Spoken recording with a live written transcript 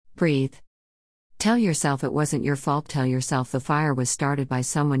Breathe. Tell yourself it wasn't your fault. Tell yourself the fire was started by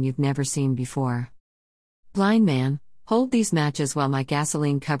someone you've never seen before. Blind man, hold these matches while my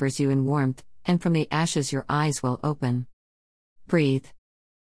gasoline covers you in warmth, and from the ashes your eyes will open. Breathe.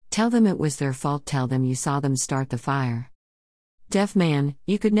 Tell them it was their fault. Tell them you saw them start the fire. Deaf man,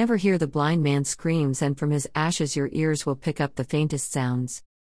 you could never hear the blind man's screams, and from his ashes your ears will pick up the faintest sounds.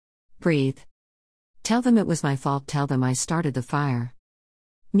 Breathe. Tell them it was my fault. Tell them I started the fire.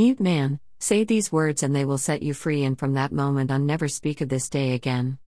 Mute man, say these words and they will set you free, and from that moment on never speak of this day again.